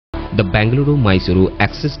The Bengaluru-Mysuru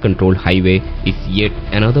Access-Controlled Highway is yet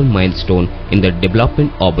another milestone in the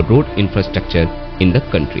development of road infrastructure in the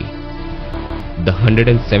country. The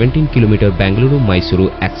 117-kilometer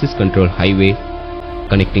Bengaluru-Mysuru Access-Controlled Highway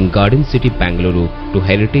connecting Garden City Bengaluru to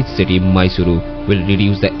Heritage City Mysuru will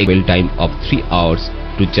reduce the travel time of 3 hours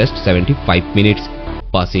to just 75 minutes,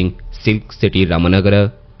 passing Silk City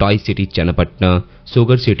Ramanagara, Toy City Channapatna,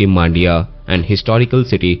 Sugar City Mandya and Historical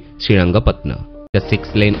City Srirangapatna. The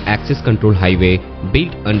 6-lane access-controlled highway,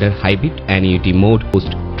 built under hybrid annuity mode,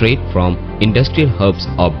 hosts trade from industrial hubs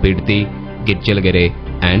of Biddi, Gijjalagere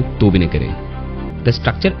and Tubinagere. The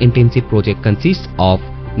structure-intensive project consists of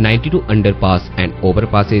 92 underpass and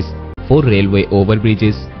overpasses, 4 railway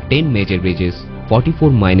overbridges, 10 major bridges, 44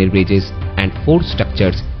 minor bridges and 4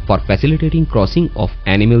 structures for facilitating crossing of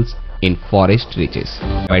animals in forest reaches,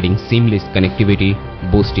 providing seamless connectivity,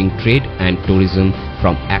 boosting trade and tourism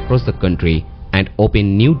from across the country, and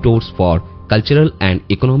open new doors for cultural and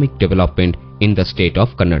economic development in the state of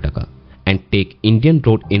Karnataka, and take Indian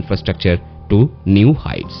road infrastructure to new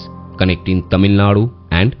heights, connecting Tamil Nadu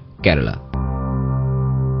and Kerala.